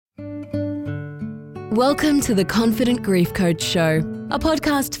Welcome to the Confident Grief Coach Show, a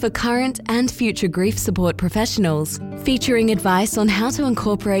podcast for current and future grief support professionals, featuring advice on how to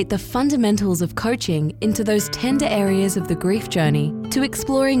incorporate the fundamentals of coaching into those tender areas of the grief journey, to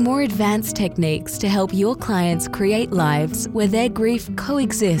exploring more advanced techniques to help your clients create lives where their grief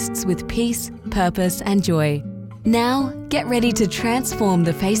coexists with peace, purpose, and joy. Now, get ready to transform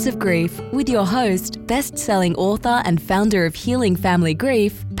the face of grief with your host, best-selling author and founder of Healing Family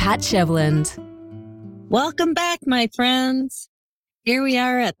Grief, Pat Shevland. Welcome back, my friends. Here we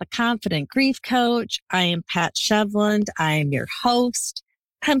are at the Confident Grief Coach. I am Pat Shevland. I am your host.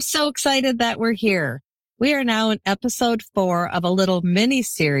 I'm so excited that we're here. We are now in episode 4 of a little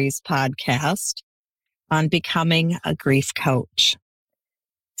mini-series podcast on becoming a grief coach.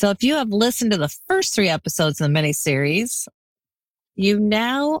 So if you have listened to the first 3 episodes of the mini-series, you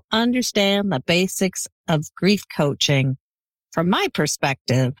now understand the basics of grief coaching from my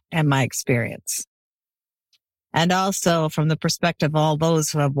perspective and my experience. And also from the perspective of all those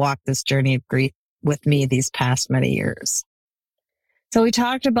who have walked this journey of grief with me these past many years. So we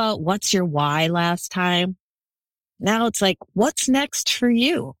talked about what's your why last time. Now it's like, what's next for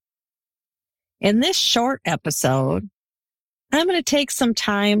you? In this short episode, I'm going to take some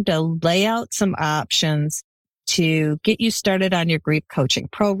time to lay out some options to get you started on your grief coaching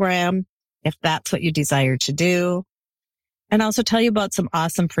program, if that's what you desire to do. And also tell you about some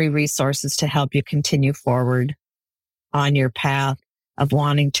awesome free resources to help you continue forward on your path of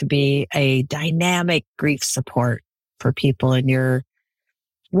wanting to be a dynamic grief support for people in your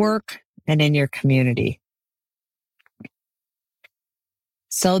work and in your community.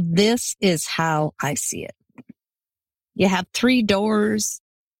 So this is how I see it. You have 3 doors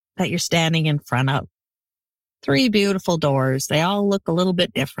that you're standing in front of. 3 beautiful doors. They all look a little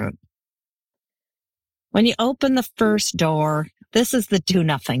bit different. When you open the first door, this is the do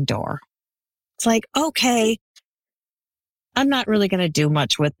nothing door. It's like, okay, I'm not really going to do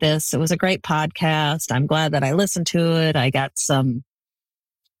much with this. It was a great podcast. I'm glad that I listened to it. I got some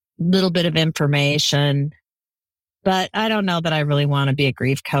little bit of information, but I don't know that I really want to be a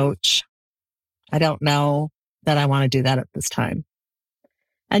grief coach. I don't know that I want to do that at this time.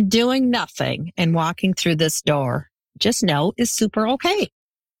 And doing nothing and walking through this door, just know, is super okay,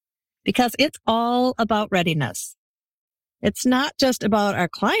 because it's all about readiness. It's not just about our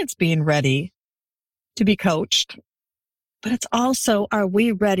clients being ready to be coached, but it's also, are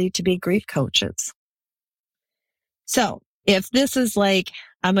we ready to be grief coaches? So if this is like,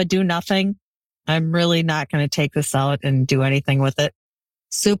 I'm a do nothing, I'm really not going to take this out and do anything with it.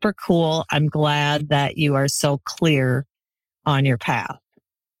 Super cool. I'm glad that you are so clear on your path.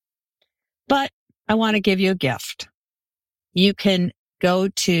 But I want to give you a gift. You can go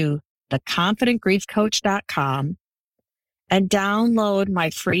to theconfidentgriefcoach.com and download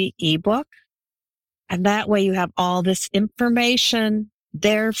my free ebook. And that way you have all this information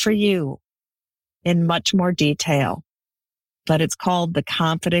there for you in much more detail. But it's called The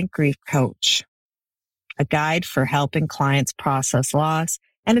Confident Grief Coach, a guide for helping clients process loss.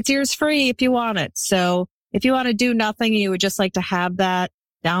 And it's yours free if you want it. So if you want to do nothing and you would just like to have that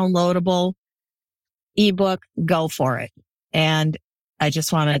downloadable ebook, go for it. And I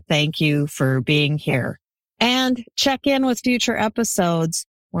just want to thank you for being here. And check in with future episodes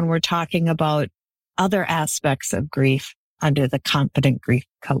when we're talking about other aspects of grief under the Confident Grief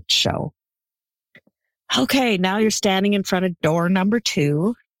Coach Show. Okay, now you're standing in front of door number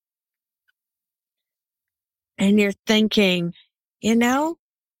 2. And you're thinking, I'm going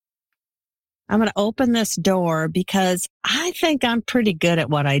to open this door because I think I'm pretty good at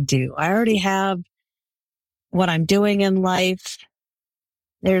what I do. I already have what I'm doing in life.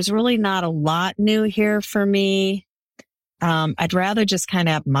 There's really not a lot new here for me. I'd rather just kind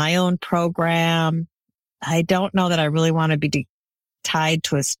of have my own program. I don't know that I really want to be tied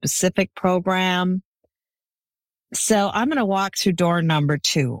to a specific program. So I'm going to walk through door number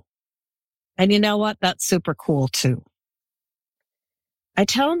 2. And you know what? That's super cool too. I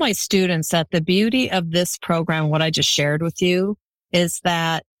tell my students that the beauty of this program, what I just shared with you, is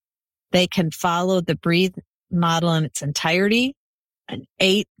that they can follow the Breathe model in its entirety, an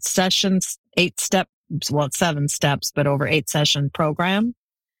 8 sessions, 8-step, well, 7 steps, but over 8-session program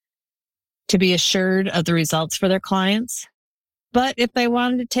to be assured of the results for their clients. But if they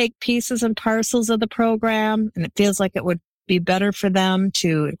wanted to take pieces and parcels of the program, and it feels like it would be better for them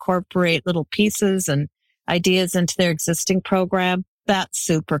to incorporate little pieces and ideas into their existing program, that's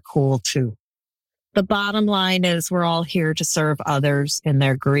super cool too. The bottom line is we're all here to serve others in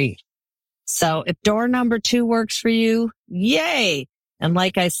their grief. So if door number 2 works for you, yay! And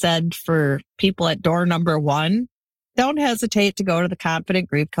like I said, for people at door number 1, don't hesitate to go to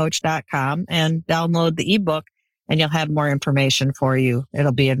theconfidentgriefcoach.com and download the ebook, and you'll have more information for you.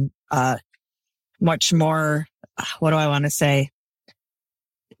 It'll be in much more, what do I want to say,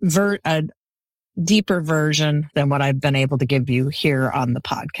 a deeper version than what I've been able to give you here on the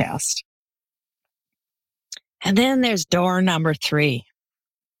podcast. And then there's door number 3.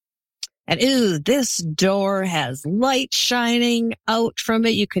 And this door has light shining out from it.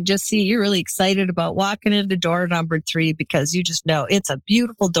 You can just see you're really excited about walking into door number 3 because you just know it's a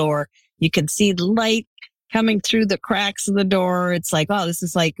beautiful door. You can see the light coming through the cracks of the door. It's like, oh, this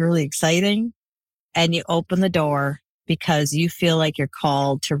is like really exciting. And you open the door because you feel like you're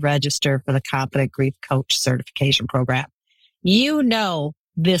called to register for the Confident Grief Coach certification program. You know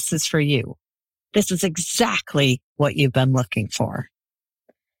this is for you. This is exactly what you've been looking for.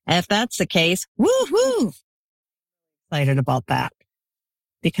 And if that's the case, woohoo! Excited about that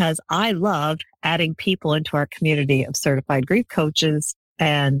because I love adding people into our community of certified grief coaches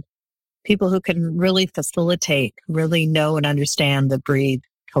and people who can really facilitate, really know and understand the Breathe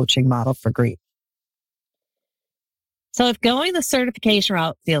coaching model for grief. So if going the certification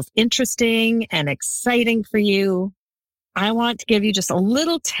route feels interesting and exciting for you, I want to give you just a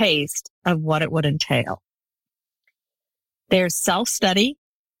little taste of what it would entail. There's self-study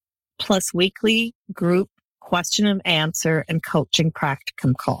plus weekly group question and answer and coaching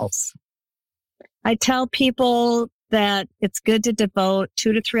practicum calls. I tell people that it's good to devote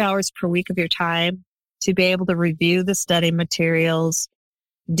 2 to 3 hours per week of your time to be able to review the study materials,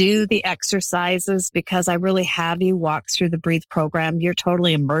 do the exercises, because I really have you walk through the Breathe program. You're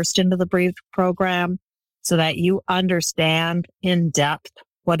totally immersed into the Breathe program so that you understand in depth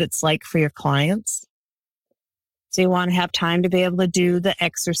what it's like for your clients. So you want to have time to be able to do the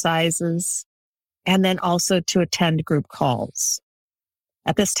exercises and then also to attend group calls.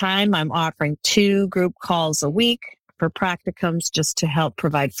 At this time, I'm offering 2 group calls a week for practicums just to help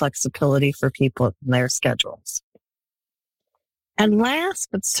provide flexibility for people in their schedules. And last,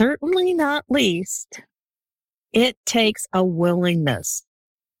 but certainly not least, it takes a willingness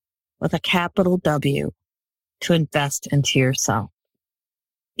with a capital W to invest into yourself.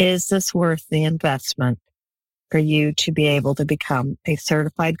 Is this worth the investment for you to be able to become a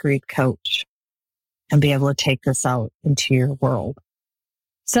certified grief coach and be able to take this out into your world?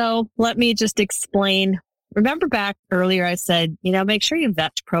 So let me just explain. Remember back earlier, I said, make sure you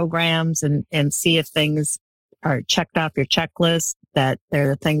vet programs and see if things are checked off your checklist, that they're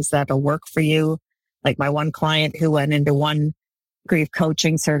the things that'll work for you. Like my one client who went into one grief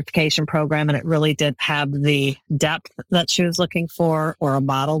coaching certification program and it really didn't have the depth that she was looking for or a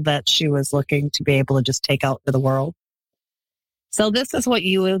model that she was looking to be able to just take out to the world. So this is what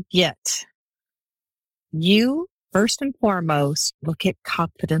you will get. You, first and foremost, will get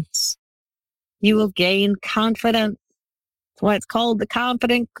confidence. You will gain confidence. That's why it's called the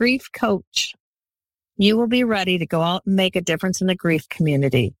Confident Grief Coach. You will be ready to go out and make a difference in the grief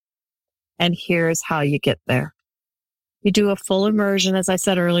community. And here's how you get there. You do a full immersion, as I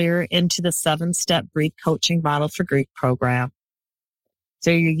said earlier, into the 7-step Breathe coaching model for grief program. So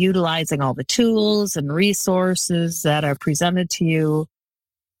you're utilizing all the tools and resources that are presented to you,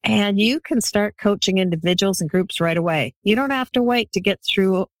 and you can start coaching individuals and groups right away. You don't have to wait to get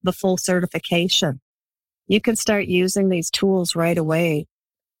through the full certification. You can start using these tools right away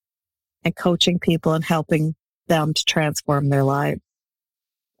and coaching people and helping them to transform their lives.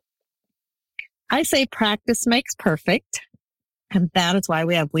 I say practice makes perfect, and that is why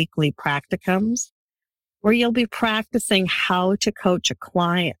we have weekly practicums where you'll be practicing how to coach a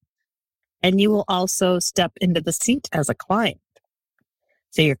client, and you will also step into the seat as a client.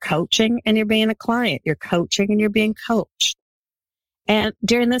 So you're coaching and you're being a client. You're coaching and you're being coached. And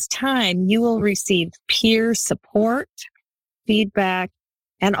during this time, you will receive peer support, feedback,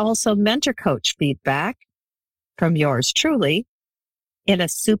 and also mentor coach feedback from yours truly in a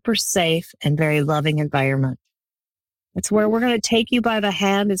super safe and very loving environment. It's where we're going to take you by the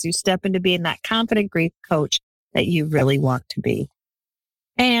hand as you step into being that confident grief coach that you really want to be.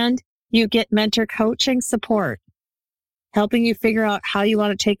 And you get mentor coaching support, helping you figure out how you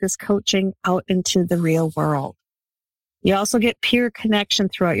want to take this coaching out into the real world. You also get peer connection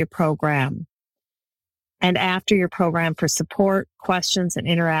throughout your program and after your program for support, questions, and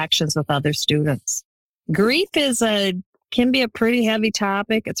interactions with other students. Grief can be a pretty heavy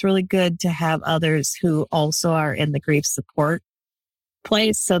topic. It's really good to have others who also are in the grief support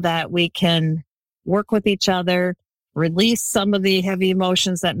place so that we can work with each other, release some of the heavy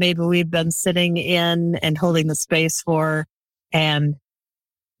emotions that maybe we've been sitting in and holding the space for, and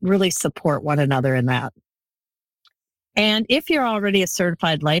really support one another in that. And if you're already a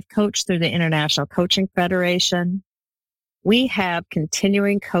certified life coach through the International Coaching Federation, we have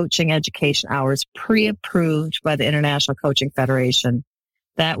continuing coaching education hours pre-approved by the International Coaching Federation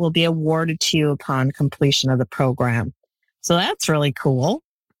that will be awarded to you upon completion of the program. So that's really cool.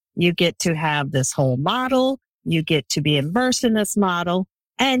 You get to have this whole model, you get to be immersed in this model,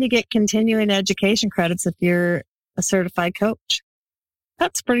 and you get continuing education credits if you're a certified coach.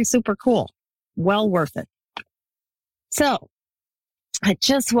 That's pretty super cool. Well worth it. So I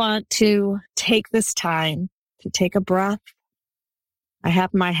just want to take this time to take a breath. I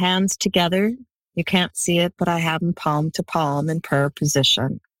have my hands together. You can't see it, but I have them palm to palm in prayer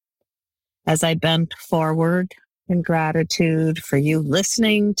position. As I bend forward in gratitude for you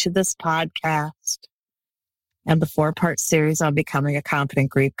listening to this podcast and the 4-part series on becoming a confident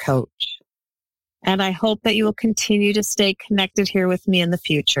grief coach. And I hope that you will continue to stay connected here with me in the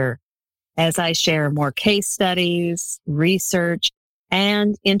future as I share more case studies, research,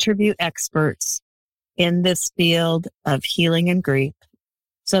 and interview experts in this field of healing and grief,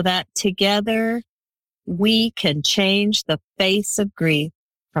 so that together we can change the face of grief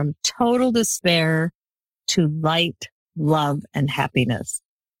from total despair to light, love, and happiness.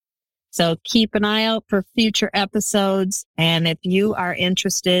 So keep an eye out for future episodes. And if you are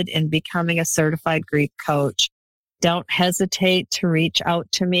interested in becoming a certified grief coach, don't hesitate to reach out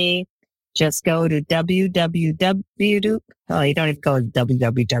to me. Just go to www. Oh, you don't even go to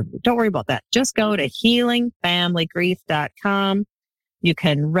www. Don't worry about that. Just go to healingfamilygrief.com. You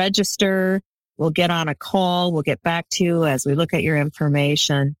can register. We'll get on a call. We'll get back to you as we look at your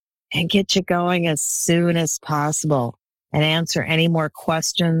information and get you going as soon as possible and answer any more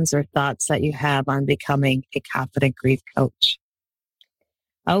questions or thoughts that you have on becoming a confident grief coach.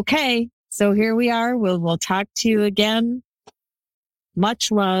 Okay, so here we are. We'll talk to you again. Much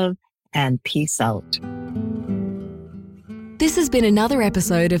love and peace out. This has been another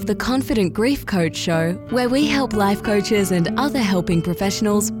episode of the Confident Grief Coach Show, where we help life coaches and other helping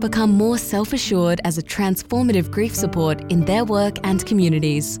professionals become more self-assured as a transformative grief support in their work and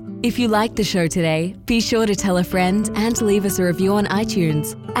communities. If you liked the show today, be sure to tell a friend and leave us a review on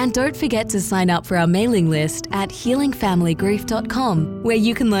iTunes. And don't forget to sign up for our mailing list at healingfamilygrief.com, where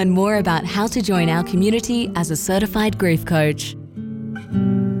you can learn more about how to join our community as a certified grief coach.